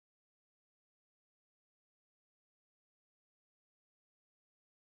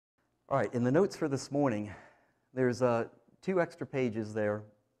All right, in the notes for this morning, there's 2 extra pages there.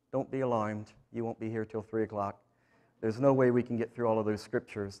 Don't be alarmed. You won't be here till 3 o'clock. There's no way we can get through all of those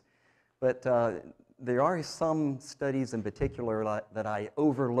scriptures. But there are some studies in particular that I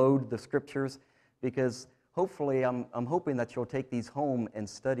overload the scriptures because hopefully I'm hoping that you'll take these home and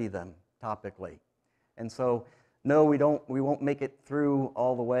study them topically. And so, no, we won't make it through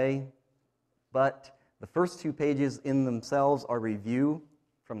all the way, but the first 2 pages in themselves are review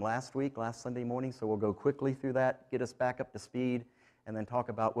from last Sunday morning, so we'll go quickly through that, get us back up to speed, and then talk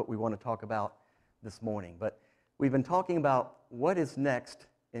about what we want to talk about this morning. But we've been talking about what is next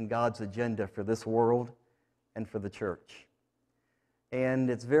in God's agenda for this world and for the church. And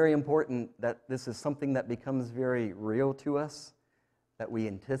it's very important that this is something that becomes very real to us, that we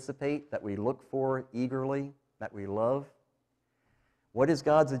anticipate, that we look for eagerly, that we love. What is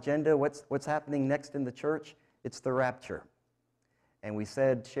God's agenda? What's happening next in the church? It's the rapture. And we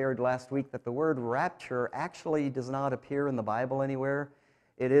shared last week that the word rapture actually does not appear in the Bible anywhere.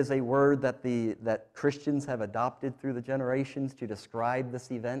 It is a word that Christians have adopted through the generations to describe this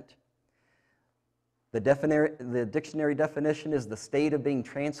event. The dictionary definition is the state of being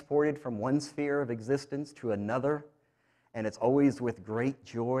transported from one sphere of existence to another, and it's always with great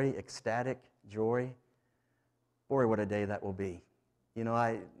joy, ecstatic joy. Boy, what a day that will be. You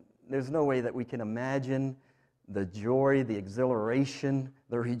know, there's no way that we can imagine the joy, the exhilaration,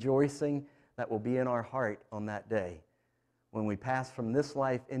 the rejoicing that will be in our heart on that day when we pass from this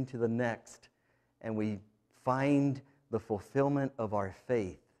life into the next and we find the fulfillment of our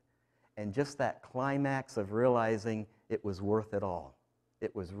faith and just that climax of realizing it was worth it all.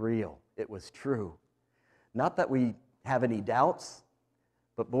 It was real. It was true. Not that we have any doubts,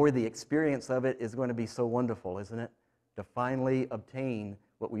 but boy, the experience of it is going to be so wonderful, isn't it? To finally obtain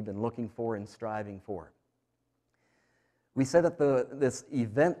what we've been looking for and striving for. We said that this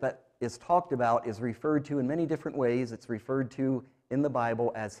event that is talked about is referred to in many different ways. It's referred to in the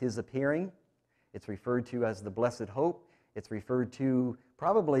Bible as His appearing. It's referred to as the blessed hope. It's referred to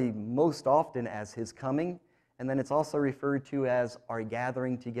probably most often as His coming. And then it's also referred to as our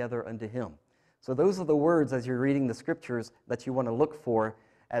gathering together unto Him. So those are the words as you're reading the scriptures that you want to look for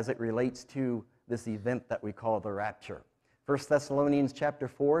as it relates to this event that we call the rapture. 1 Thessalonians chapter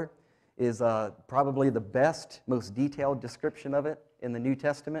 4 is probably the best, most detailed description of it in the New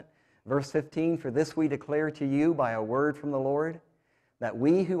Testament. Verse 15, "For this we declare to you by a word from the Lord, that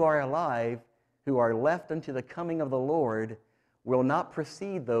we who are alive, who are left unto the coming of the Lord, will not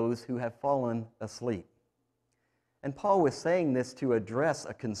precede those who have fallen asleep." And Paul was saying this to address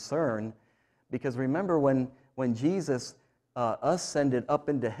a concern, because remember when Jesus ascended up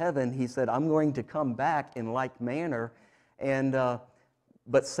into heaven, He said, "I'm going to come back in like manner," and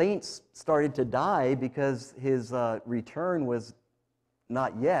but saints started to die because His return was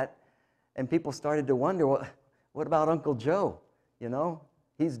not yet, and people started to wonder, well, what about Uncle Joe? You know,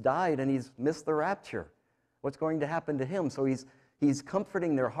 he's died and he's missed the rapture. What's going to happen to him? So he's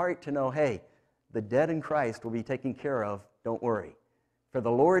comforting their heart to know, hey, the dead in Christ will be taken care of, don't worry. For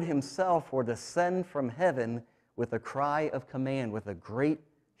the Lord Himself will descend from heaven with a cry of command, with a great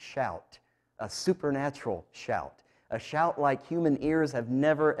shout, a supernatural shout, a shout like human ears have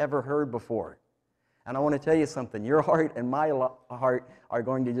never, ever heard before. And I want to tell you something. Your heart and my heart are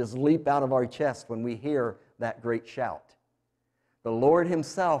going to just leap out of our chest when we hear that great shout. The Lord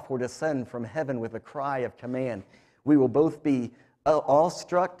Himself will descend from heaven with a cry of command. We will both be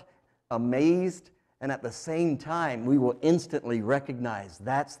awestruck, amazed, and at the same time, we will instantly recognize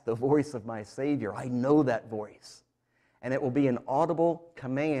that's the voice of my Savior. I know that voice. And it will be an audible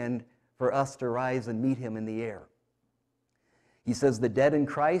command for us to rise and meet Him in the air. He says the dead in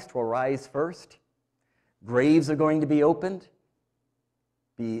Christ will rise first. Graves are going to be opened.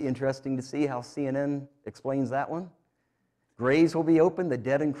 Be interesting to see how CNN explains that one. Graves will be opened. The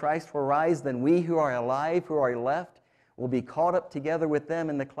dead in Christ will rise. Then we who are alive, who are left, will be caught up together with them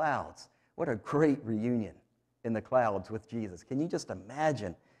in the clouds. What a great reunion in the clouds with Jesus. Can you just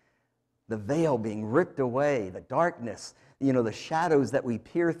imagine the veil being ripped away, the darkness, the shadows that we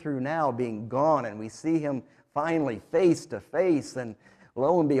peer through now being gone, and we see Him finally face to face, and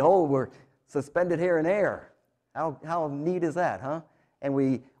lo and behold, we're suspended here in air. How neat is that, huh? And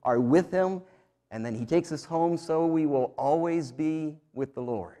we are with Him, and then He takes us home, so we will always be with the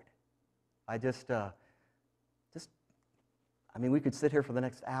Lord. We could sit here for the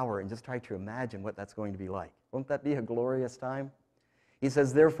next hour and just try to imagine what that's going to be like. Won't that be a glorious time? He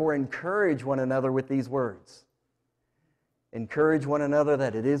says, therefore, encourage one another with these words. Encourage one another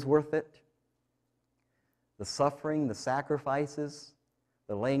that it is worth it. The suffering, the sacrifices,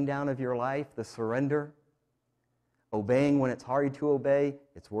 the laying down of your life, the surrender, obeying when it's hard to obey,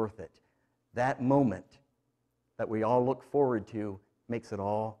 it's worth it. That moment that we all look forward to makes it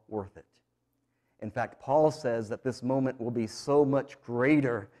all worth it. In fact, Paul says that this moment will be so much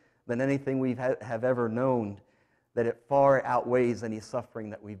greater than anything we have ever known that it far outweighs any suffering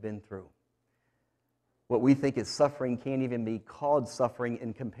that we've been through. What we think is suffering can't even be called suffering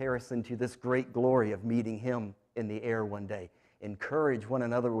in comparison to this great glory of meeting Him in the air one day. Encourage one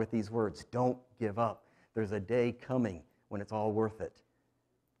another with these words. Don't give up. There's a day coming when it's all worth it.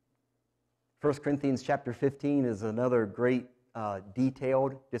 1 Corinthians chapter 15 is another great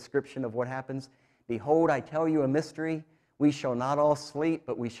detailed description of what happens. Behold, I tell you a mystery. We shall not all sleep,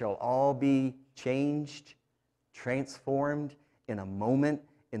 but we shall all be changed, transformed in a moment,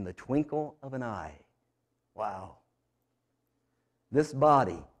 in the twinkle of an eye. Wow. This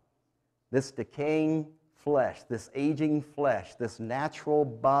body, this decaying flesh, this aging flesh, this natural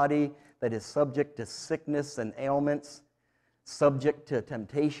body that is subject to sickness and ailments, subject to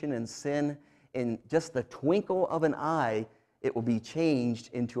temptation and sin, in just the twinkle of an eye, it will be changed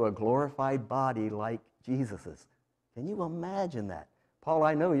into a glorified body like Jesus's. Can you imagine that? Paul,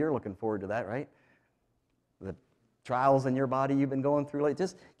 I know you're looking forward to that, right? The trials in your body you've been going through.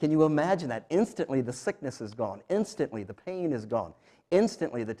 Just, can you imagine that? Instantly the sickness is gone. Instantly the pain is gone.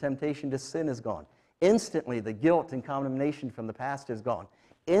 Instantly the temptation to sin is gone. Instantly the guilt and condemnation from the past is gone.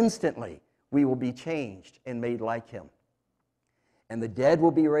 Instantly we will be changed and made like Him. And the dead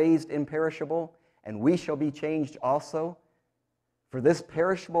will be raised imperishable, and we shall be changed also. For this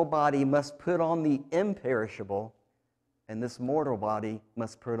perishable body must put on the imperishable, and this mortal body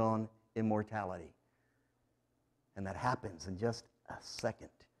must put on immortality. And that happens in just a second.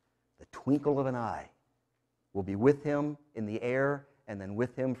 The twinkle of an eye. We'll be with Him in the air, and then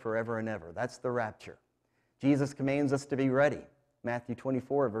with Him forever and ever. That's the rapture. Jesus commands us to be ready. Matthew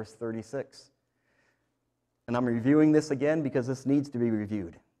 24, verse 36. And I'm reviewing this again because this needs to be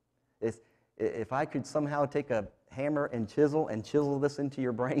reviewed. If I could somehow take a hammer and chisel this into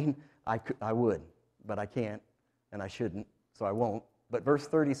your brain, I would. But I can't, and I shouldn't, so I won't. But verse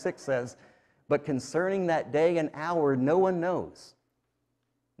 36 says, but concerning that day and hour no one knows,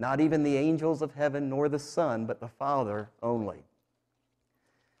 not even the angels of heaven nor the Son, but the Father only.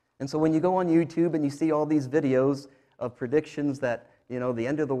 And so when you go on YouTube and you see all these videos of predictions that, the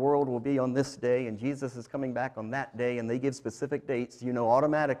end of the world will be on this day and Jesus is coming back on that day, and they give specific dates,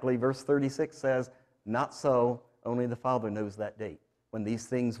 automatically verse 36 says, not so, only the Father knows that date when these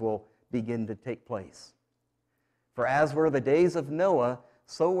things will begin to take place. For as were the days of Noah,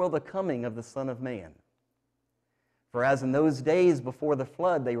 so will the coming of the Son of Man. For as in those days before the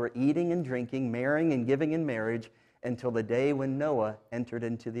flood they were eating and drinking, marrying and giving in marriage, until the day when Noah entered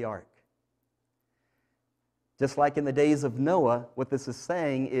into the ark. Just like in the days of Noah, what this is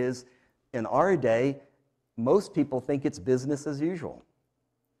saying is, in our day, most people think it's business as usual.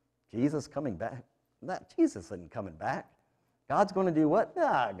 Jesus coming back. Jesus isn't coming back. God's going to do what?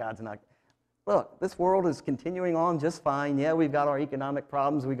 God's not. Look, this world is continuing on just fine. Yeah, we've got our economic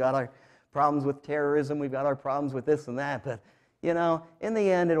problems. We've got our problems with terrorism. We've got our problems with this and that. But, in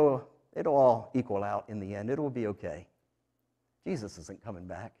the end, it'll all equal out in the end. It will be okay. Jesus isn't coming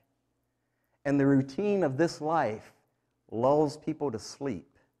back. And the routine of this life lulls people to sleep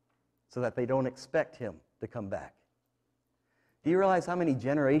so that they don't expect Him to come back. Do you realize how many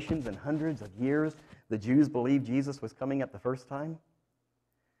generations and hundreds of years the Jews believed Jesus was coming at the first time?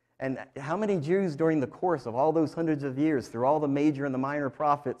 And how many Jews during the course of all those hundreds of years, through all the major and the minor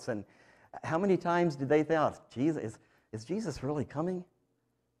prophets, and how many times did they think, is Jesus really coming?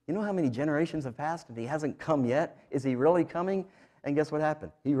 You know how many generations have passed and He hasn't come yet? Is He really coming? And guess what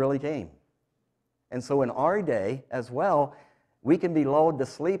happened? He really came. And so in our day as well, we can be lulled to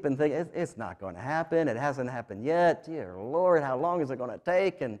sleep and think, it's not going to happen. It hasn't happened yet. Dear Lord, how long is it going to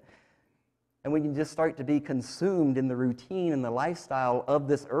take? And we can just start to be consumed in the routine and the lifestyle of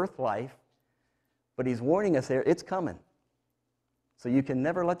this earth life. But He's warning us there, it's coming. So you can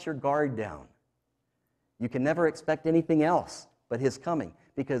never let your guard down. You can never expect anything else but His coming.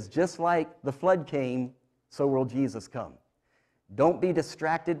 Because just like the flood came, so will Jesus come. Don't be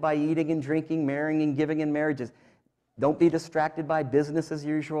distracted by eating and drinking, marrying and giving in marriages. Don't be distracted by business as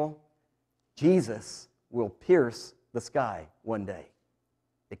usual. Jesus will pierce the sky one day.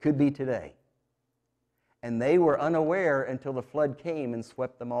 It could be today. And they were unaware until the flood came and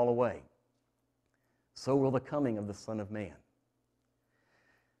swept them all away. So will the coming of the Son of Man.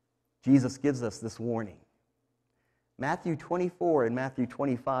 Jesus gives us this warning. Matthew 24 and Matthew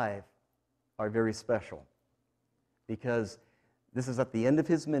 25 are very special because this is at the end of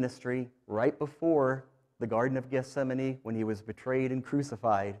His ministry, right before the Garden of Gethsemane when He was betrayed and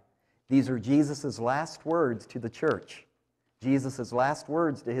crucified. These are Jesus' last words to the church. Jesus' last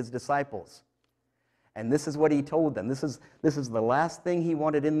words to his disciples. And this is what he told them. This is the last thing he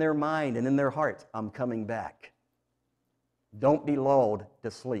wanted in their mind and in their hearts. I'm coming back. Don't be lulled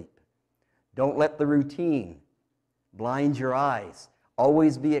to sleep. Don't let the routine blind your eyes.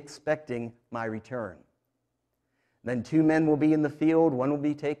 Always be expecting my return. Then 2 men will be in the field, one will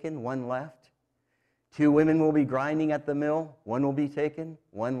be taken, one left. 2 women will be grinding at the mill, one will be taken,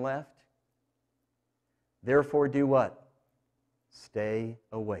 one left. Therefore do what? Stay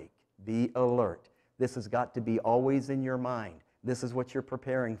awake. Be alert. This has got to be always in your mind. This is what you're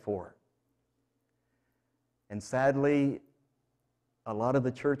preparing for. And sadly, a lot of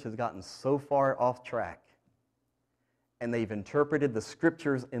the church has gotten so far off track, and they've interpreted the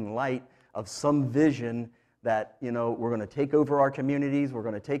Scriptures in light of some vision that, we're going to take over our communities, we're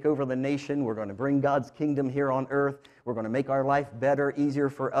going to take over the nation, we're going to bring God's kingdom here on earth, we're going to make our life better, easier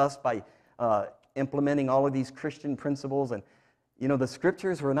for us by implementing all of these Christian principles. And, the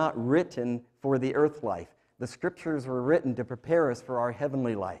Scriptures were not written for the earth life. The Scriptures were written to prepare us for our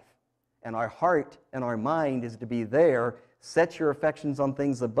heavenly life. And our heart and our mind is to be there. Set your affections on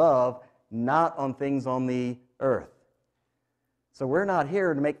things above, not on things on the earth. So we're not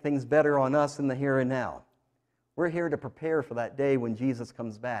here to make things better on us in the here and now. We're here to prepare for that day when Jesus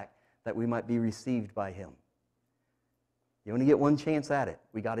comes back, that we might be received by him. You only get one chance at it.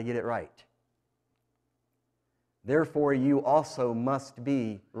 We got to get it right. Therefore, you also must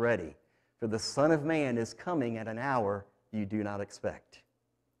be ready, for the Son of Man is coming at an hour you do not expect.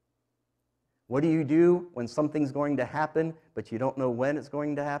 What do you do when something's going to happen, but you don't know when it's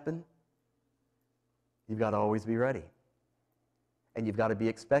going to happen? You've got to always be ready. And you've got to be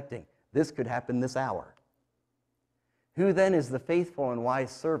expecting. This could happen this hour. Who then is the faithful and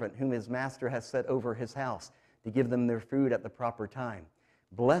wise servant whom his master has set over his house to give them their food at the proper time?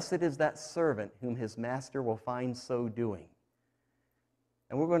 Blessed is that servant whom his master will find so doing.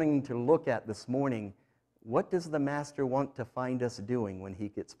 And we're going to look at this morning, what does the master want to find us doing when he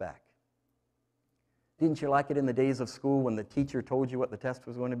gets back? Didn't you like it in the days of school when the teacher told you what the test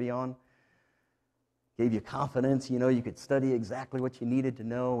was going to be on? Gave you confidence, you could study exactly what you needed to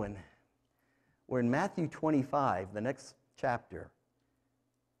know. And we're in Matthew 25, the next chapter.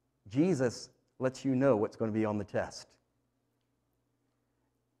 Jesus lets you know what's going to be on the test.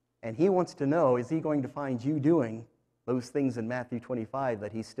 And he wants to know, is he going to find you doing those things in Matthew 25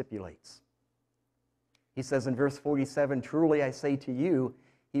 that he stipulates? He says in verse 47, truly I say to you,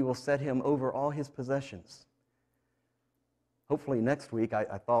 he will set him over all his possessions. Hopefully next week,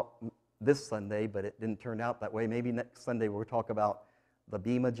 I thought this Sunday, but it didn't turn out that way. Maybe next Sunday we'll talk about the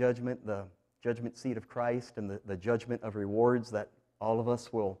Bema judgment, the judgment seat of Christ, and the judgment of rewards that all of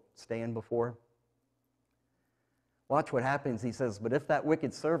us will stand before. Watch what happens. He says, but if that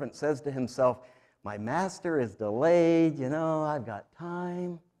wicked servant says to himself, my master is delayed, I've got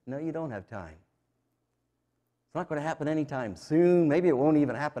time. No, you don't have time. It's not going to happen anytime soon. Maybe it won't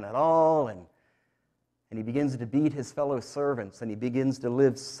even happen at all. And he begins to beat his fellow servants, and he begins to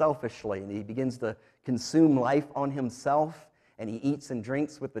live selfishly, and he begins to consume life on himself, and he eats and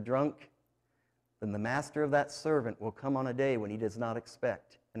drinks with the drunk. Then the master of that servant will come on a day when he does not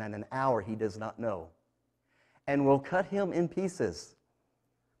expect, and at an hour he does not know, and will cut him in pieces.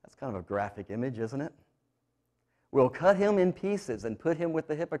 That's kind of a graphic image, isn't it? Will cut him in pieces and put him with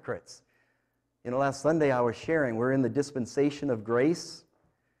the hypocrites. Last Sunday I was sharing, we're in the dispensation of grace.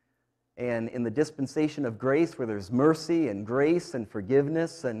 And in the dispensation of grace, where there's mercy and grace and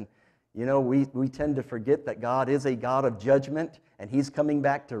forgiveness, and we tend to forget that God is a God of judgment, and he's coming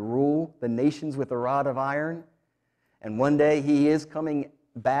back to rule the nations with a rod of iron. And one day he is coming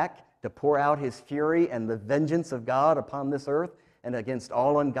back to pour out his fury and the vengeance of God upon this earth and against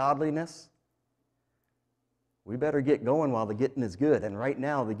all ungodliness. We better get going while the getting is good. And right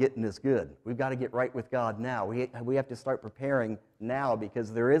now, the getting is good. We've got to get right with God now. We have to start preparing now,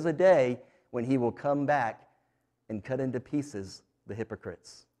 because there is a day when he will come back and cut into pieces the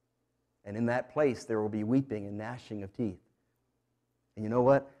hypocrites. And in that place, there will be weeping and gnashing of teeth. And you know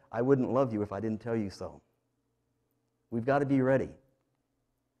what? I wouldn't love you if I didn't tell you so. We've got to be ready.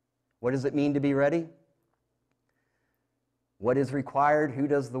 What does it mean to be ready? What is required? Who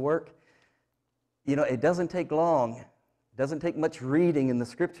does the work? It doesn't take long, it doesn't take much reading in the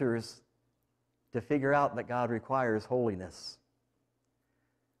Scriptures to figure out that God requires holiness.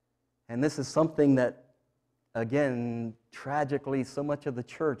 And this is something that, again, tragically, so much of the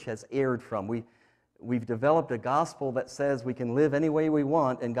church has erred from. We've developed a gospel that says we can live any way we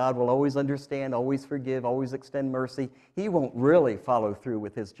want, and God will always understand, always forgive, always extend mercy. He won't really follow through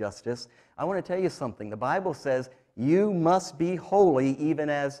with his justice. I want to tell you something. The Bible says you must be holy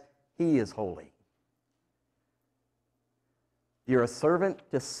even as he is holy. You're a servant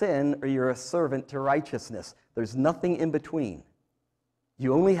to sin or you're a servant to righteousness. There's nothing in between.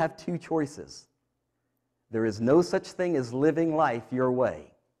 You only have two choices. There is no such thing as living life your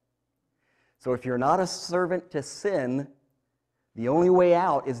way. So if you're not a servant to sin, the only way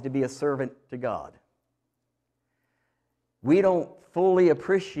out is to be a servant to God. We don't fully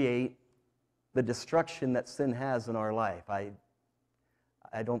appreciate the destruction that sin has in our life. I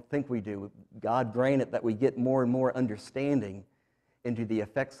don't think we do. God grant it that we get more and more understanding into the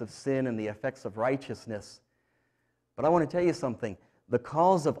effects of sin and the effects of righteousness. But I want to tell you something. The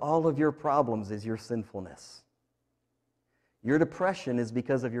cause of all of your problems is your sinfulness. Your depression is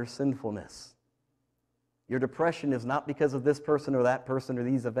because of your sinfulness. Your depression is not because of this person or that person or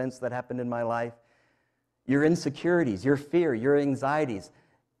these events that happened in my life. Your insecurities, your fear, your anxieties,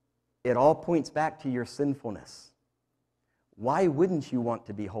 it all points back to your sinfulness. Why wouldn't you want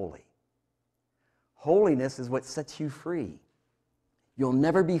to be holy? Holiness is what sets you free. You'll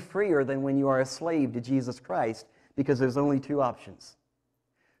never be freer than when you are a slave to Jesus Christ, because there's only two options.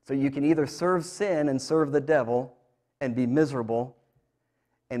 So you can either serve sin and serve the devil and be miserable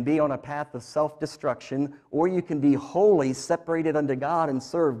and be on a path of self-destruction, or you can be holy, separated unto God, and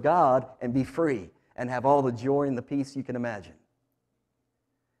serve God and be free and have all the joy and the peace you can imagine.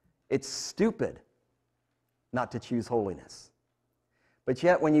 It's stupid not to choose holiness. But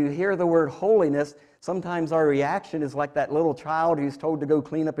yet when you hear the word holiness, sometimes our reaction is like that little child who's told to go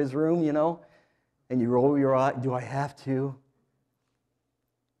clean up his room, and you roll your eye, do I have to?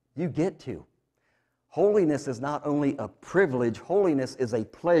 You get to. Holiness is not only a privilege, holiness is a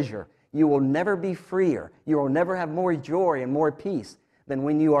pleasure. You will never be freer. You will never have more joy and more peace than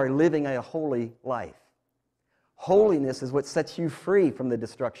when you are living a holy life. Holiness is what sets you free from the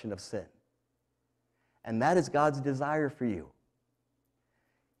destruction of sin. And that is God's desire for you.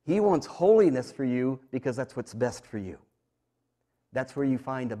 He wants holiness for you because that's what's best for you. That's where you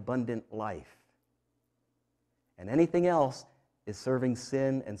find abundant life. And anything else is serving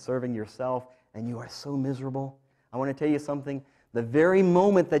sin and serving yourself, and you are so miserable. I want to tell you something. The very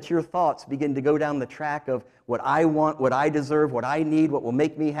moment that your thoughts begin to go down the track of what I want, what I deserve, what I need, what will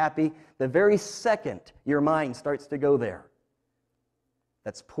make me happy, the very second your mind starts to go there,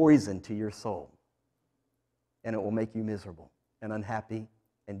 that's poison to your soul. And it will make you miserable and unhappy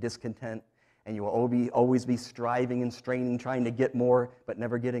and discontent, and you will always be striving and straining, trying to get more, but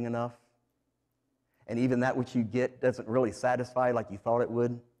never getting enough. And even that which you get doesn't really satisfy like you thought it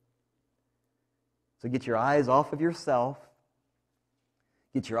would. So get your eyes off of yourself.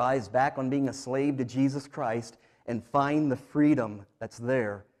 Get your eyes back on being a slave to Jesus Christ and find the freedom that's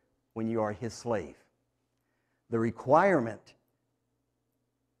there when you are His slave. The requirement,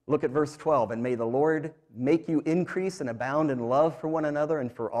 look at verse 12, and may the Lord make you increase and abound in love for one another and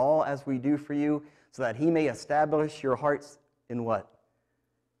for all as we do for you, so that He may establish your hearts in what?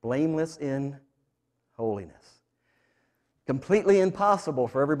 Blameless in holiness. Completely impossible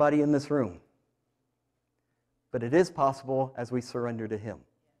for everybody in this room. But it is possible as we surrender to Him.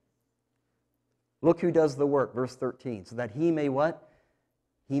 Look who does the work, verse 13, so that He may what?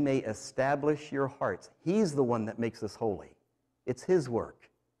 He may establish your hearts. He's the one that makes us holy. It's His work.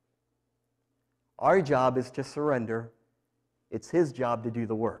 Our job is to surrender. It's His job to do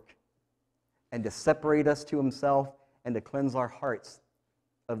the work and to separate us to Himself and to cleanse our hearts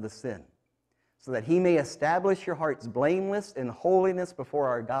of the sin, so that He may establish your hearts blameless in holiness before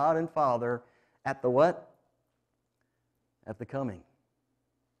our God and Father at the what? At the coming.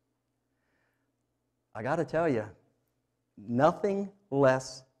 I got to tell you, nothing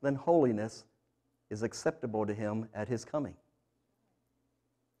less than holiness is acceptable to Him at His coming.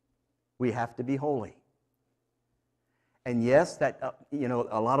 We have to be holy. And yes, that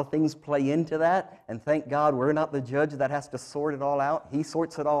a lot of things play into that, and thank God we're not the judge that has to sort it all out. He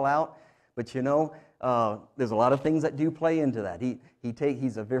sorts it all out. But there's a lot of things that do play into that.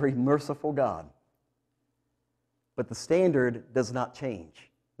 He's a very merciful God. But the standard does not change.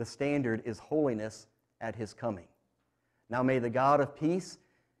 The standard is holiness at His coming. Now may the God of peace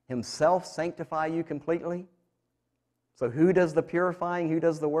Himself sanctify you completely. So who does the purifying? Who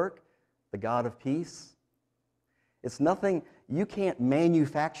does the work? The God of peace. It's nothing, you can't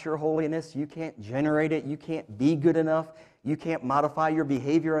manufacture holiness. You can't generate it. You can't be good enough. You can't modify your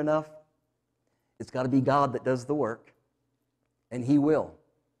behavior enough. It's got to be God that does the work, and He will.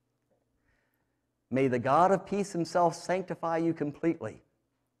 May the God of peace Himself sanctify you completely,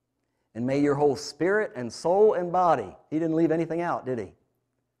 and may your whole spirit and soul and body, He didn't leave anything out, did He?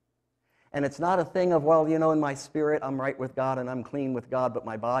 And it's not a thing of, in my spirit I'm right with God and I'm clean with God, but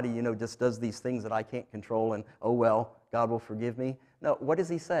my body, just does these things that I can't control, and God will forgive me. No, what does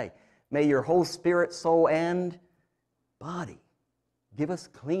He say? May your whole spirit, soul, and body. Give us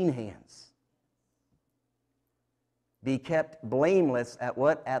clean hands. Be kept blameless at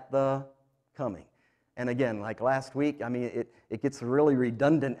what? At the coming. And again, like last week, I mean, it gets really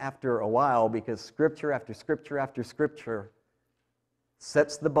redundant after a while because Scripture after Scripture after Scripture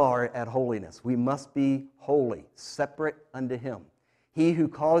sets the bar at holiness. We must be holy, separate unto Him. He who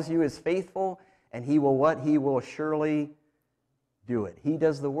calls you is faithful, and He will what? He will surely do it. He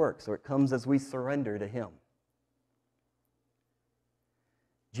does the work, so it comes as we surrender to Him.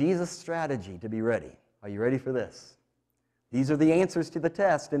 Jesus' strategy to be ready. Are you ready for this? These are the answers to the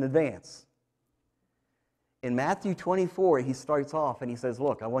test in advance. In Matthew 24, He starts off and He says,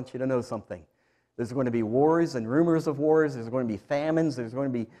 look, I want you to know something. There's going to be wars and rumors of wars. There's going to be famines. There's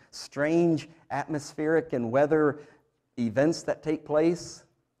going to be strange atmospheric and weather events that take place.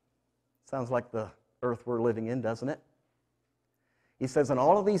 Sounds like the earth we're living in, doesn't it? He says, and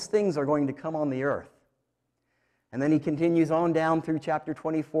all of these things are going to come on the earth. And then He continues on down through chapter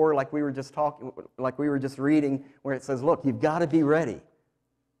 24, like we were just reading, where it says, look, you've got to be ready.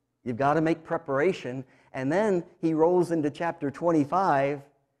 You've got to make preparation. And then He rolls into chapter 25,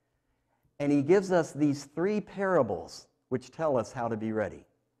 and He gives us these 3 parables which tell us how to be ready.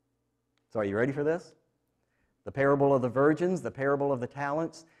 So are you ready for this? The parable of the virgins, the parable of the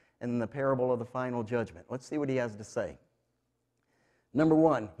talents, and the parable of the final judgment. Let's see what He has to say. Number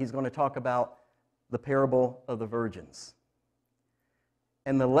 1, He's going to talk about the parable of the virgins.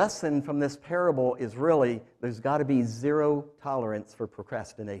 And the lesson from this parable is really, there's got to be zero tolerance for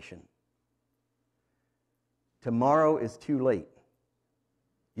procrastination. Tomorrow is too late.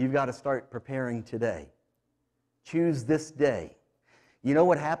 You've got to start preparing today. Choose this day. You know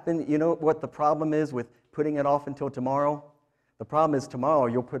what happened? You know what the problem is with putting it off until tomorrow? The problem is tomorrow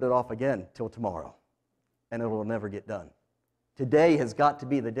you'll put it off again till tomorrow, and it will never get done. Today has got to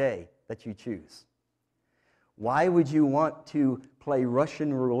be the day that you choose. Why would you want to play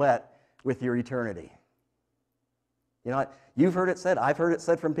Russian roulette with your eternity? You know, you've heard it said, I've heard it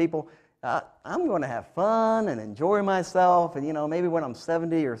said from people, I'm going to have fun and enjoy myself, and maybe when I'm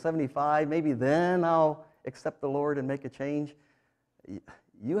 70 or 75, maybe then I'll accept the Lord and make a change.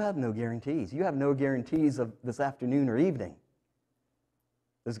 You have no guarantees. You have no guarantees of this afternoon or evening.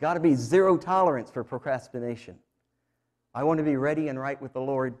 There's got to be zero tolerance for procrastination. I want to be ready and right with the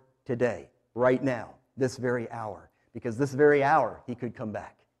Lord today, right now, this very hour, because this very hour He could come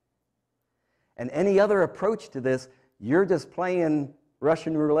back. And any other approach to this, you're just playing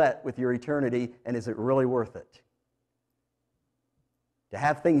Russian roulette with your eternity, and is it really worth it? To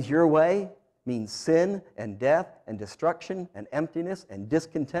have things your way means sin and death and destruction and emptiness and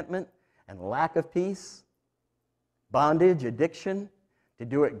discontentment and lack of peace, bondage, addiction. To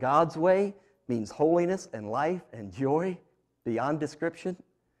do it God's way means holiness and life and joy beyond description.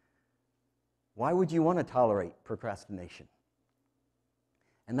 Why would you want to tolerate procrastination?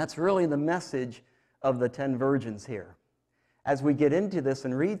 And that's really the message of the 10 virgins here. As we get into this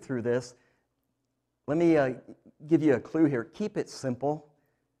and read through this, let me give you a clue here. Keep it simple.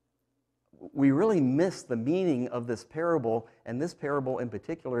 We really miss the meaning of this parable, and this parable in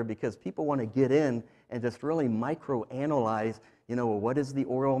particular, because people want to get in and just really microanalyze, what does the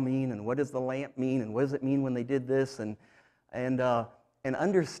oil mean, and what does the lamp mean, and what does it mean when they did this, and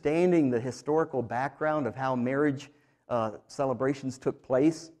understanding the historical background of how marriage celebrations took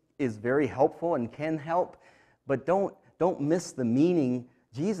place is very helpful and can help, but don't miss the meaning.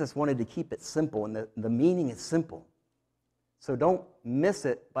 Jesus wanted to keep it simple, and the meaning is simple. So don't miss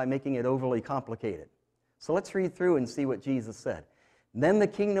it by making it overly complicated. So let's read through and see what Jesus said. Then the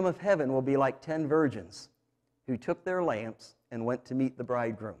kingdom of heaven will be like 10 virgins who took their lamps and went to meet the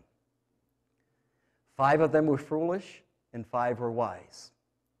bridegroom. 5 of them were foolish, and 5 were wise.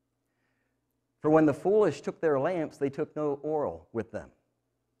 For when the foolish took their lamps, they took no oil with them.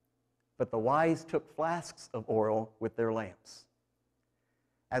 But the wise took flasks of oil with their lamps.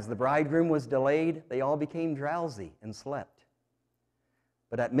 As the bridegroom was delayed, they all became drowsy and slept.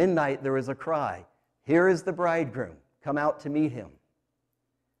 But at midnight there was a cry, "Here is the bridegroom, come out to meet him."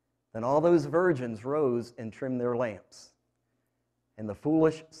 Then all those virgins rose and trimmed their lamps. And the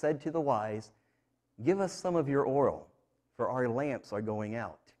foolish said to the wise, "Give us some of your oil, for our lamps are going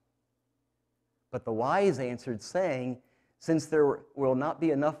out." But the wise answered, saying, "Since there will not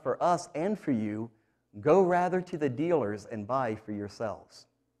be enough for us and for you, go rather to the dealers and buy for yourselves."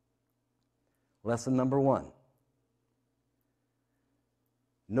 Lesson number 1.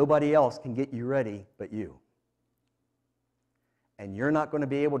 Nobody else can get you ready but you. And you're not going to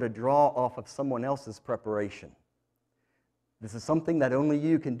be able to draw off of someone else's preparation. This is something that only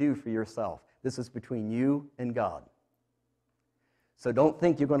you can do for yourself. This is between you and God. So don't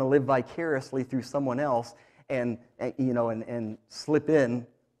think you're going to live vicariously through someone else and slip in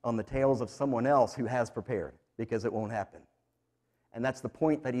on the tails of someone else who has prepared, because it won't happen. And that's the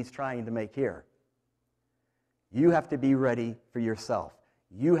point that he's trying to make here. You have to be ready for yourself.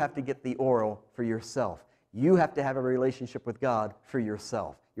 You have to get the oil for yourself. You have to have a relationship with God for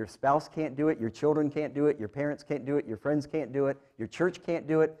yourself. Your spouse can't do it. Your children can't do it. Your parents can't do it. Your friends can't do it. Your church can't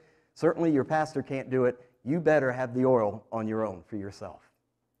do it. Certainly your pastor can't do it. You better have the oil on your own for yourself.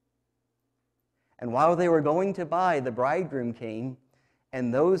 And while they were going to buy, the bridegroom came,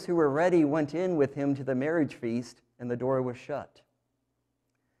 and those who were ready went in with him to the marriage feast, and the door was shut.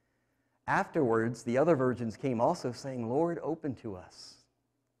 Afterwards, the other virgins came also, saying, Lord, open to us.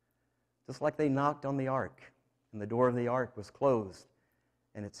 Just like they knocked on the ark, and the door of the ark was closed,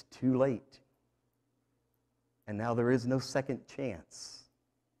 and it's too late. And now there is no second chance.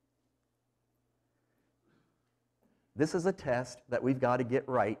 This is a test that we've got to get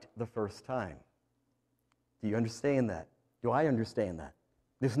right the first time. Do you understand that? Do I understand that?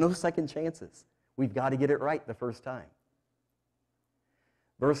 There's no second chances. We've got to get it right the first time.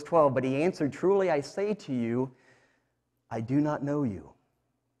 Verse 12, but he answered, truly I say to you, I do not know you.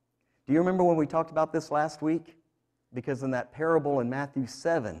 Do you remember when we talked about this last week? Because in that parable in Matthew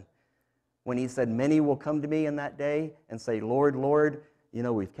 7, when he said, many will come to me in that day and say, Lord, Lord,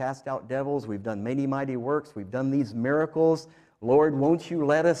 we've cast out devils, we've done many mighty works, we've done these miracles. Lord, won't you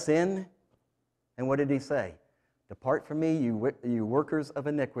let us in? And what did he say? Depart from me, you workers of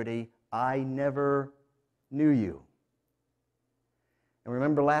iniquity, I never knew you. And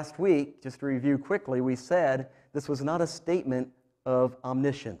remember last week, just to review quickly, we said this was not a statement of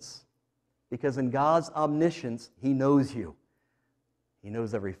omniscience. Because in God's omniscience, he knows you. He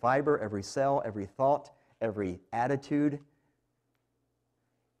knows every fiber, every cell, every thought, every attitude.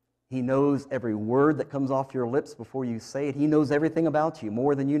 He knows every word that comes off your lips before you say it. He knows everything about you,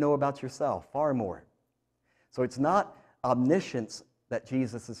 more than you know about yourself, far more. So it's not omniscience that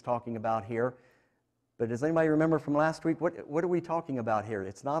Jesus is talking about here. But does anybody remember from last week, what are we talking about here?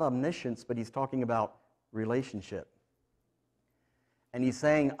 It's not omniscience, but he's talking about relationship. And he's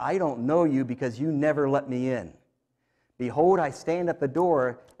saying, I don't know you because you never let me in. Behold, I stand at the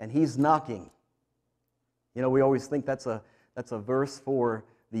door, and he's knocking. We always think that's a verse for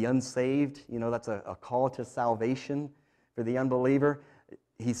the unsaved. That's a call to salvation for the unbeliever.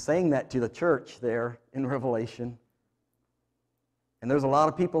 He's saying that to the church there in Revelation. And there's a lot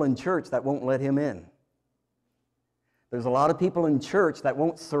of people in church that won't let him in. There's a lot of people in church that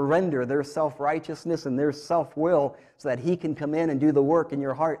won't surrender their self-righteousness and their self-will so that he can come in and do the work in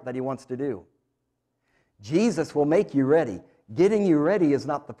your heart that he wants to do. Jesus will make you ready. Getting you ready is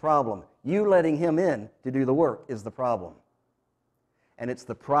not the problem. You letting him in to do the work is the problem. And it's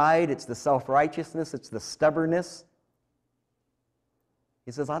the pride, it's the self-righteousness, it's the stubbornness.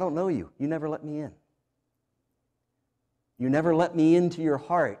 He says, I don't know you. You never let me in. You never let me into your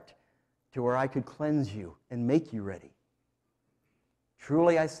heart to where I could cleanse you and make you ready.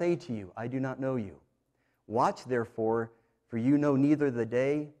 Truly I say to you, I do not know you. Watch therefore, for you know neither the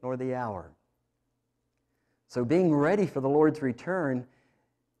day nor the hour. So being ready for the Lord's return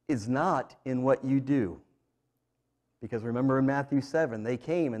is not in what you do. Because remember in Matthew 7, they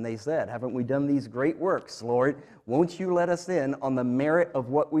came and they said, haven't we done these great works, Lord? Won't you let us in on the merit of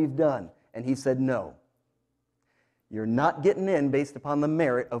what we've done? And he said, no. You're not getting in based upon the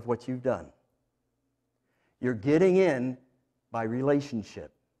merit of what you've done. You're getting in by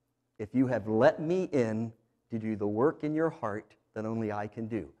relationship. If you have let me in to do the work in your heart that only I can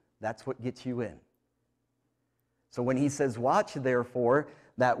do, that's what gets you in. So when he says watch, therefore,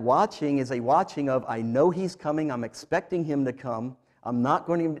 that watching is a watching of, I know he's coming, I'm expecting him to come, I'm not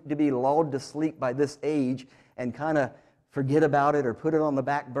going to be lulled to sleep by this age and kind of forget about it or put it on the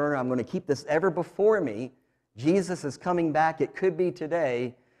back burner. I'm going to keep this ever before me. Jesus is coming back. It could be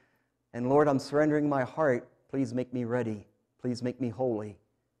today. And Lord, I'm surrendering my heart. Please make me ready. Please make me holy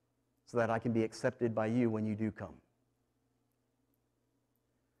so that I can be accepted by you when you do come.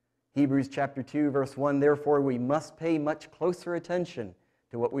 Hebrews chapter 2, verse 1, therefore we must pay much closer attention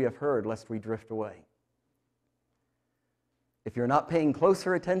to what we have heard, lest we drift away. If you're not paying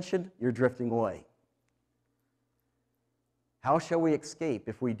closer attention, you're drifting away. How shall we escape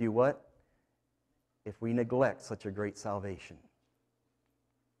if we do what? If we neglect such a great salvation.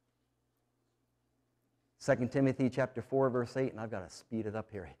 2 Timothy chapter 4, verse 8, and I've got to speed it up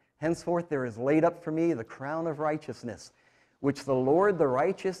here. Henceforth there is laid up for me the crown of righteousness, which the Lord, the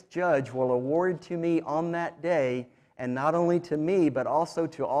righteous judge, will award to me on that day, and not only to me, but also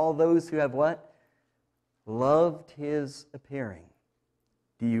to all those who have what? Loved his appearing.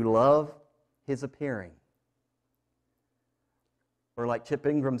 Do you love his appearing? Or like Chip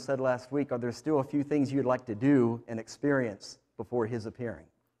Ingram said last week, are there still a few things you'd like to do and experience before His appearing?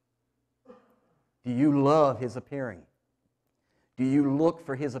 Do you love His appearing? Do you look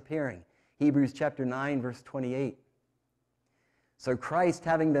for His appearing? Hebrews chapter 9, verse 28. So Christ,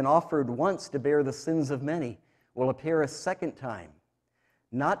 having been offered once to bear the sins of many, will appear a second time,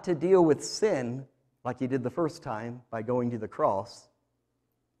 not to deal with sin like He did the first time by going to the cross,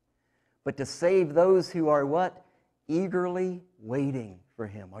 but to save those who are what? Eagerly waiting for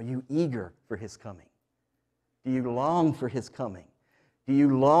Him. Are you eager for His coming? Do you long for His coming? Do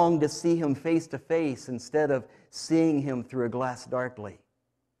you long to see Him face to face instead of seeing Him through a glass darkly?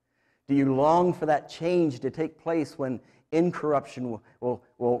 Do you long for that change to take place when incorruption will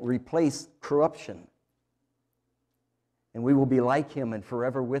replace corruption? And we will be like Him and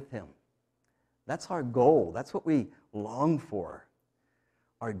forever with Him. That's our goal. That's what we long for.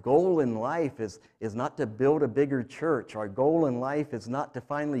 Our goal in life is not to build a bigger church. Our goal in life is not to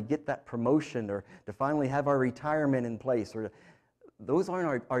finally get that promotion or to finally have our retirement in place. Those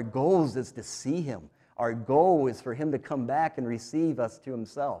aren't our goals, is to see Him. Our goal is for Him to come back and receive us to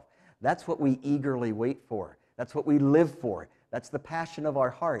Himself. That's what we eagerly wait for. That's what we live for. That's the passion of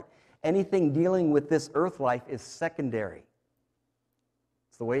our heart. Anything dealing with this earth life is secondary.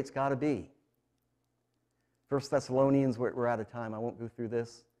 It's the way it's got to be. 1 Thessalonians, we're out of time. I won't go through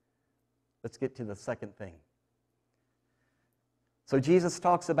this. Let's get to the second thing. So Jesus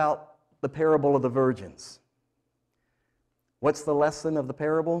talks about the parable of the virgins. What's the lesson of the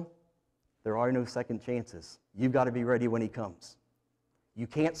parable? There are no second chances. You've got to be ready when He comes. You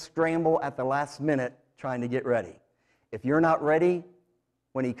can't scramble at the last minute trying to get ready. If you're not ready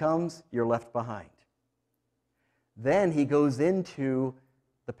when He comes, you're left behind. Then He goes into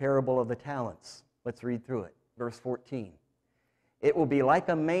the parable of the talents. Let's read through it. Verse 14. It will be like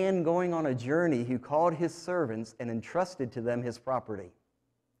a man going on a journey who called his servants and entrusted to them his property.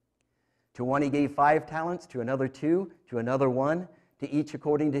 To one he gave 5 talents, to another 2, to another 1, to each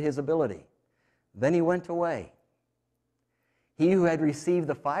according to his ability. Then he went away. He who had received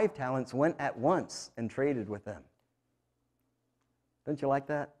the 5 talents went at once and traded with them. Don't you like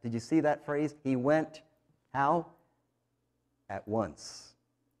that? Did you see that phrase? He went, how? At once.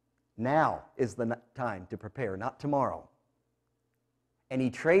 Now is the time to prepare, not tomorrow. And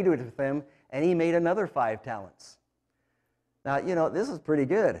he traded with them, and he made another 5 talents. Now, this is pretty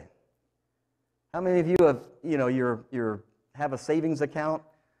good. How many of you have, have a savings account,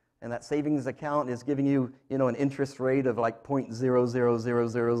 and that savings account is giving you, an interest rate of like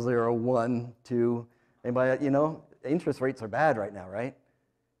 0.000001, anybody, interest rates are bad right now, right?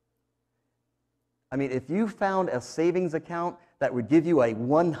 I mean, if you found a savings account that would give you a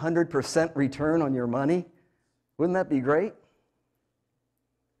 100% return on your money, wouldn't that be great?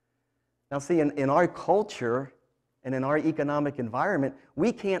 Now see, in our culture and in our economic environment,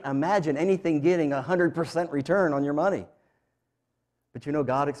 we can't imagine anything getting 100% return on your money. But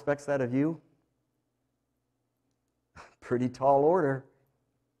God expects that of you? Pretty tall order.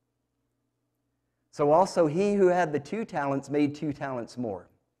 So also he who had the 2 talents made 2 talents more.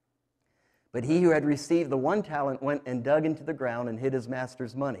 But he who had received the 1 talent went and dug into the ground and hid his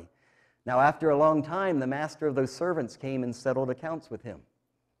master's money. Now after a long time, the master of those servants came and settled accounts with him.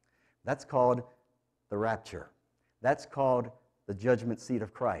 That's called the rapture. That's called the judgment seat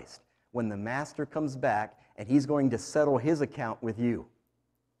of Christ. When the master comes back and he's going to settle his account with you.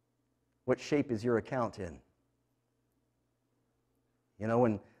 What shape is your account in?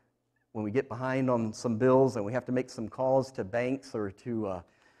 When we get behind on some bills and we have to make some calls to banks or to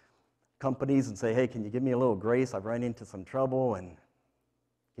companies and say, hey, can you give me a little grace? I've run into some trouble, and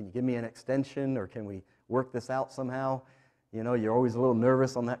can you give me an extension, or can we work this out somehow? You're always a little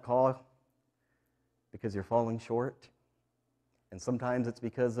nervous on that call because you're falling short. And sometimes it's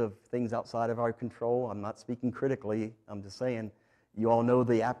because of things outside of our control. I'm not speaking critically. I'm just saying, you all know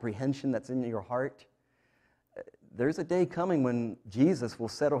the apprehension that's in your heart. There's a day coming when Jesus will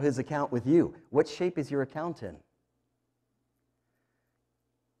settle His account with you. What shape is your account in?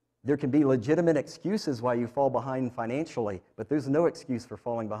 There can be legitimate excuses why you fall behind financially, but there's no excuse for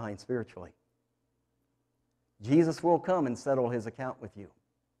falling behind spiritually. Jesus will come and settle His account with you.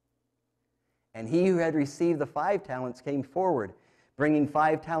 And he who had received the 5 talents came forward, bringing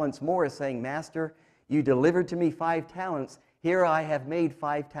 5 talents more, saying, Master, you delivered to me 5 talents. Here I have made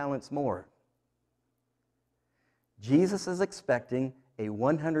 5 talents more. Jesus is expecting a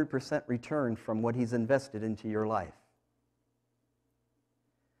 100% return from what He's invested into your life.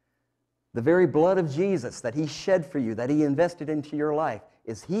 The very blood of Jesus that He shed for you, that He invested into your life,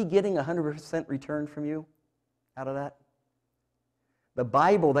 is He getting 100% return from you out of that? The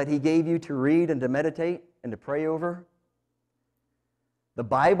Bible that He gave you to read and to meditate and to pray over, The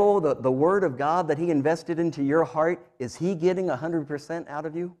Bible, the Word of God that He invested into your heart, is He getting 100% out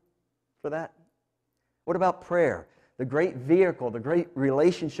of you for that? What about prayer? The great vehicle, the great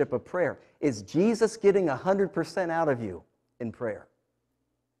relationship of prayer. Is Jesus getting 100% out of you in prayer?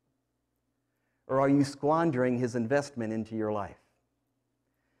 Or are you squandering His investment into your life?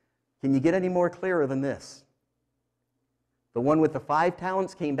 Can you get any more clearer than this? The one with the 5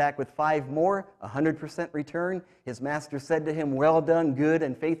 talents came back with 5 more, 100% return. His master said to him, "Well done, good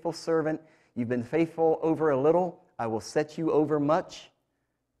and faithful servant. You've been faithful over a little. I will set you over much."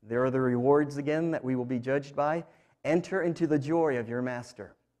 There are the rewards again that we will be judged by. Enter into the joy of your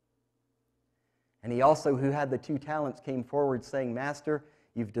master. And he also, who had the 2 talents, came forward saying, "Master,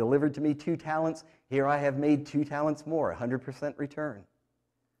 you've delivered to me 2 talents. Here I have made 2 talents more, 100% return."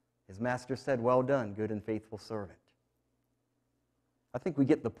 His master said, "Well done, good and faithful servant." I think we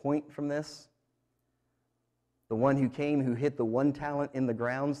get the point from this. The one who came, who hid the 1 talent in the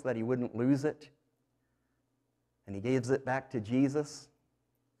ground so that he wouldn't lose it, and he gives it back to Jesus.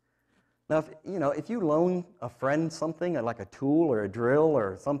 Now, if you loan a friend something, like a tool or a drill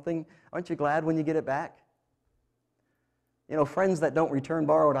or something, aren't you glad when you get it back? Friends that don't return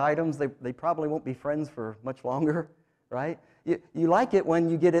borrowed items, they probably won't be friends for much longer, right? You like it when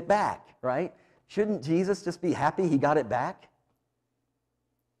you get it back, right? Shouldn't Jesus just be happy He got it back?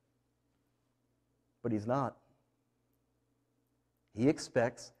 But He's not. He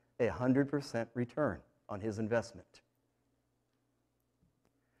expects 100% return on His investment.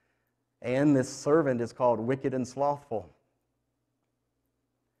 And this servant is called wicked and slothful.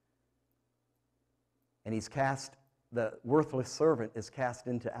 And the worthless servant is cast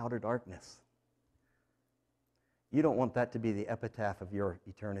into outer darkness. You don't want that to be the epitaph of your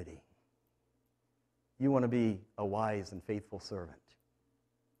eternity. You want to be a wise and faithful servant.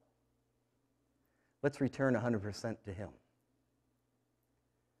 Let's return 100% to Him.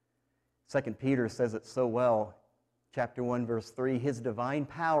 2 Peter says it so well, chapter 1, verse 3, His divine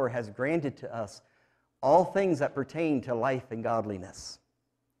power has granted to us all things that pertain to life and godliness.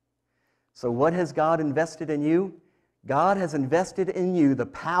 So what has God invested in you? God has invested in you the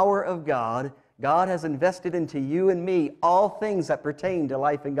power of God. God has invested into you and me all things that pertain to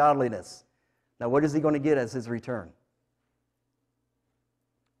life and godliness. Now, what is He going to get as His return?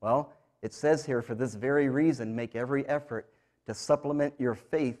 Well, it says here, for this very reason, make every effort to supplement your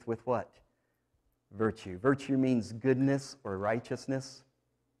faith with what? Virtue. Virtue means goodness or righteousness.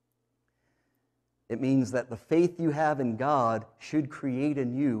 It means that the faith you have in God should create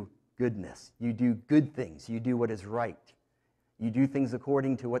in you goodness. You do good things. You do what is right. You do things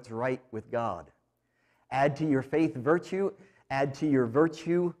according to what's right with God. Add to your faith virtue. Add to your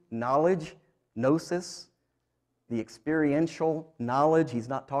virtue knowledge, gnosis, the experiential knowledge. He's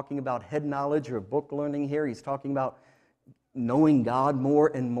not talking about head knowledge or book learning here. He's talking about knowing God more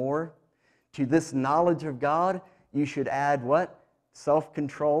and more. To this knowledge of God, you should add what?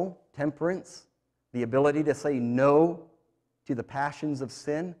 Self-control, temperance, the ability to say no to the passions of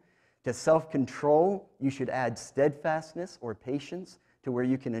sin. To self-control, you should add steadfastness or patience, to where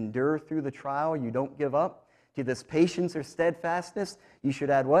you can endure through the trial, you don't give up. To this patience or steadfastness, you should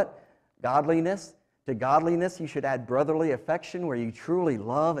add what? Godliness. To godliness, you should add brotherly affection, where you truly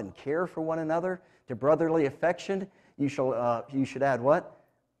love and care for one another. To brotherly affection, you should add what?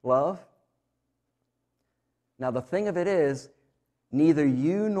 Love. Now, the thing of it is, neither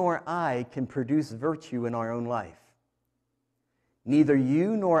you nor I can produce virtue in our own life. Neither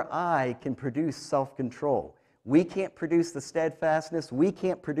you nor I can produce self-control. We can't produce the steadfastness. We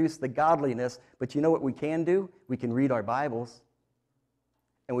can't produce the godliness. But you know what we can do? We can read our Bibles,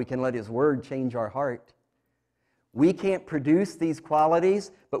 and we can let His Word change our heart. We can't produce these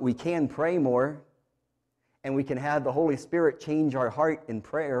qualities, but we can pray more, and we can have the Holy Spirit change our heart in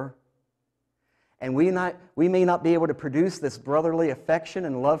prayer. And we may not be able to produce this brotherly affection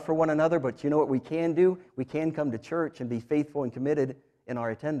and love for one another, but you know what we can do? We can come to church and be faithful and committed in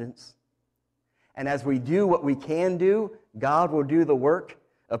our attendance. And as we do what we can do, God will do the work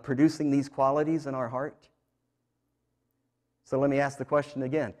of producing these qualities in our heart. So let me ask the question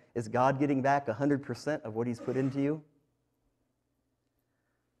again. Is God getting back 100% of what He's put into you?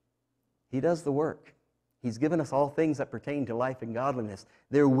 He does the work. He's given us all things that pertain to life and godliness.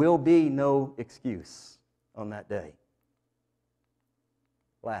 There will be no excuse on that day.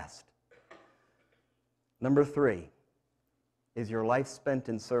 Last. Number 3, is your life spent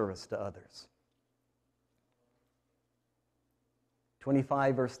in service to others?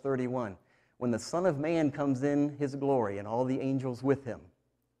 25 verse 31. When the Son of Man comes in His glory and all the angels with Him,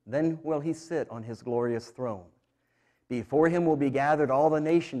 then will He sit on His glorious throne. Before Him will be gathered all the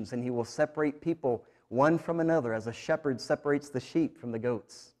nations, and He will separate people one from another, as a shepherd separates the sheep from the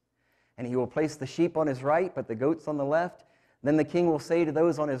goats. And he will place the sheep on his right, but the goats on the left. Then the king will say to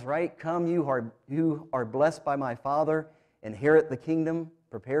those on his right, come, you are blessed by my Father, inherit the kingdom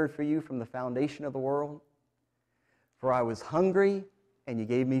prepared for you from the foundation of the world. For I was hungry, and you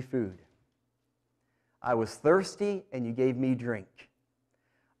gave me food. I was thirsty, and you gave me drink.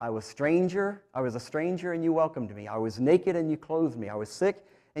 I was a stranger, and you welcomed me. I was naked, and you clothed me. I was sick,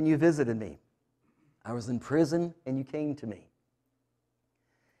 and you visited me. I was in prison, and you came to me.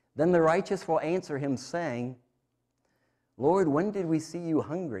 Then the righteous will answer him, saying, Lord, when did we see you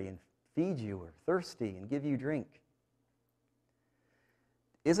hungry and feed you, or thirsty and give you drink?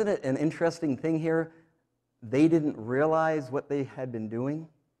 Isn't it an interesting thing here? They didn't realize what they had been doing.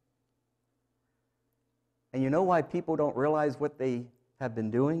 And you know why people don't realize what they have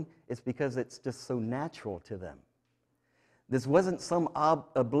been doing? It's because it's just so natural to them. This wasn't some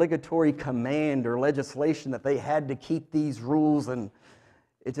obligatory command or legislation that they had to keep these rules, and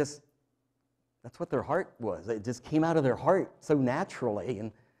it just, that's what their heart was. It just came out of their heart so naturally.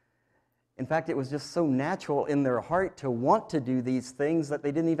 And in fact, it was just so natural in their heart to want to do these things that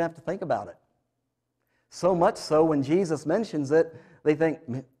they didn't even have to think about it. So much so, when Jesus mentions it, they think,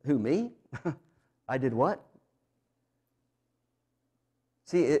 who, me? I did what?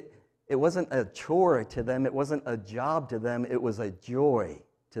 See, it wasn't a chore to them. It wasn't a job to them. It was a joy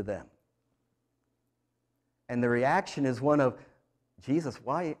to them. And the reaction is one of, Jesus,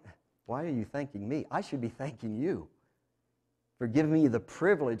 why are you thanking me? I should be thanking you for giving me the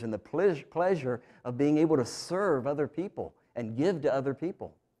privilege and the pleasure of being able to serve other people and give to other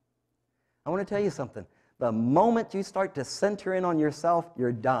people. I want to tell you something. The moment you start to center in on yourself,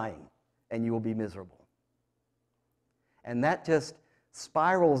 you're dying, and you will be miserable. And that just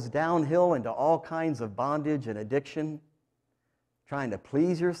spirals downhill into all kinds of bondage and addiction, trying to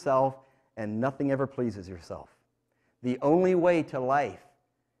please yourself, and nothing ever pleases yourself. The only way to life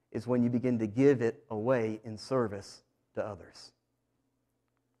is when you begin to give it away in service to others.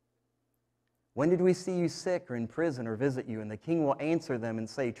 When did we see you sick or in prison or visit you? And the king will answer them and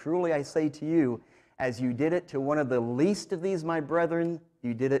say, truly I say to you, as you did it to one of the least of these my brethren,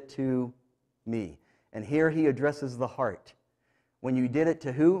 you did it to me. And here he addresses the heart. When you did it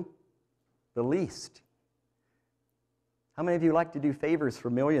to who? The least. How many of you like to do favors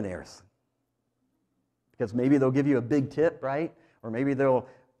for millionaires? Because maybe they'll give you a big tip, right? Or maybe they'll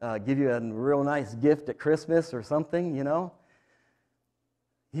give you a real nice gift at Christmas or something, you know?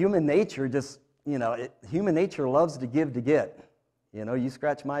 Human nature just, human nature loves to give to get. You know, you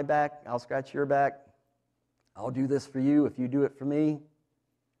scratch my back, I'll scratch your back. I'll do this for you if you do it for me,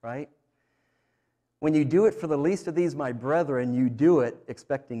 right? When you do it for the least of these, my brethren, you do it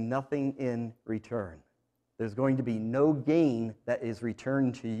expecting nothing in return. There's going to be no gain that is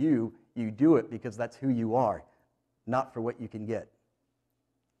returned to you. You do it because that's who you are, not for what you can get.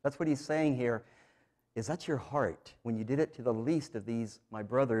 That's what he's saying here, is that's your heart. When you did it to the least of these, my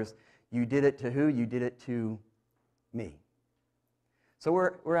brothers, you did it to who? You did it to me. So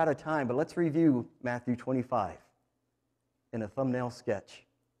we're out of time, but let's review Matthew 25 in a thumbnail sketch.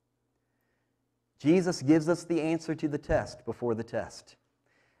 Jesus gives us the answer to the test before the test.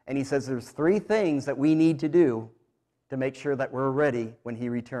 And he says there's 3 things that we need to do to make sure that we're ready when he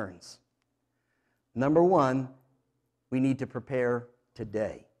returns. Number 1, we need to prepare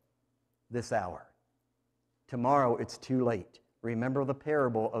today, this hour. Tomorrow it's too late. Remember the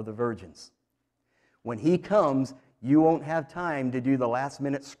parable of the virgins. When he comes, you won't have time to do the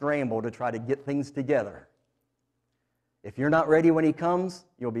last-minute scramble to try to get things together. If you're not ready when he comes,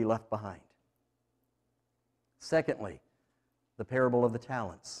 you'll be left behind. Secondly, the parable of the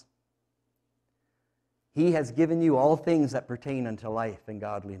talents. He has given you all things that pertain unto life and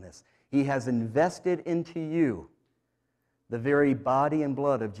godliness. He has invested into you the very body and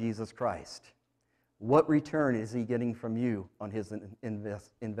blood of Jesus Christ. What return is he getting from you on his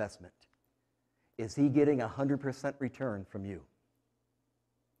investment? Is he getting 100% return from you?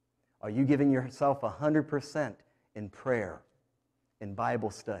 Are you giving yourself 100% in prayer, in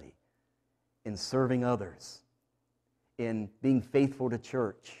Bible study, in serving others, in being faithful to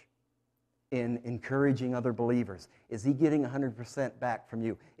church, in encouraging other believers? Is he getting 100% back from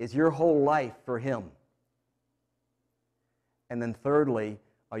you? Is your whole life for him? And then thirdly,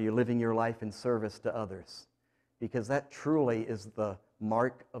 are you living your life in service to others? Because that truly is the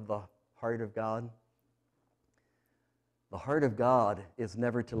mark of the heart of God. The heart of God is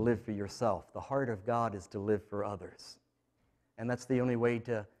never to live for yourself. The heart of God is to live for others. And that's the only way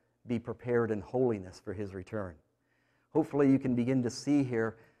to be prepared in holiness for his return. Hopefully you can begin to see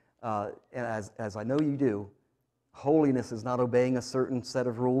here, as I know you do, holiness is not obeying a certain set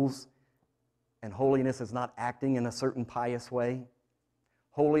of rules. And holiness is not acting in a certain pious way.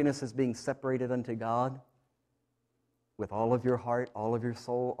 Holiness is being separated unto God with all of your heart, all of your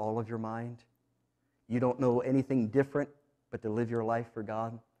soul, all of your mind. You don't know anything different but to live your life for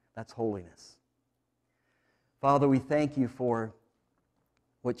God. That's holiness. Father, we thank you for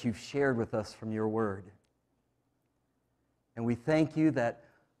what you've shared with us from your word. And we thank you that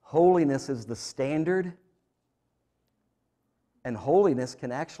holiness is the standard, and holiness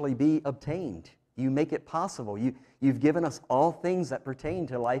can actually be obtained. You make it possible. You've given us all things that pertain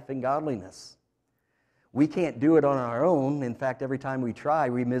to life and godliness. We can't do it on our own. In fact, every time we try,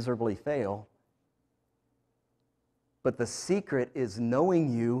 we miserably fail. But the secret is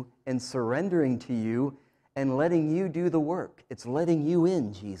knowing you and surrendering to you and letting you do the work. It's letting you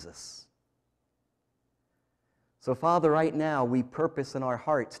in, Jesus. So, Father, right now, we purpose in our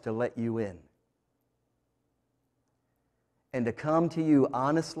hearts to let you in. And to come to you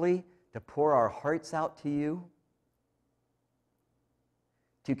honestly, to pour our hearts out to you,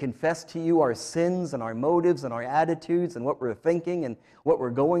 to confess to you our sins and our motives and our attitudes and what we're thinking and what we're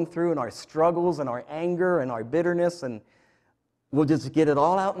going through and our struggles and our anger and our bitterness, and we'll just get it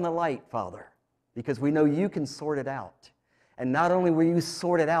all out in the light, Father, because we know you can sort it out. And not only will you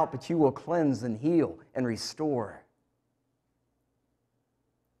sort it out, but you will cleanse and heal and restore.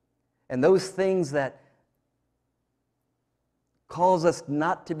 And those things that cause us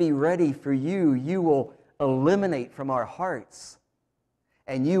not to be ready for you, you will eliminate from our hearts.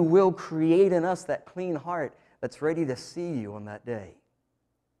 And you will create in us that clean heart that's ready to see you on that day.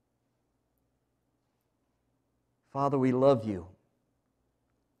 Father, we love you.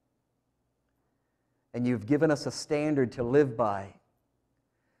 And you've given us a standard to live by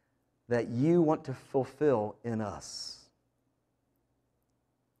that you want to fulfill in us.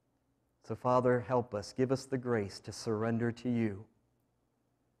 So, Father, help us. Give us the grace to surrender to you.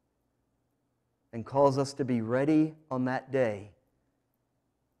 And cause us to be ready on that day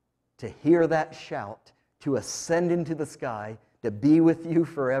to hear that shout, to ascend into the sky, to be with you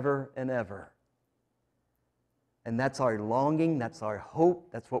forever and ever. And that's our longing, that's our hope,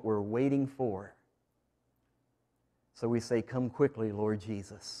 that's what we're waiting for. So we say, come quickly, Lord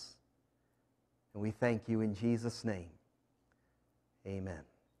Jesus. And we thank you in Jesus' name. Amen.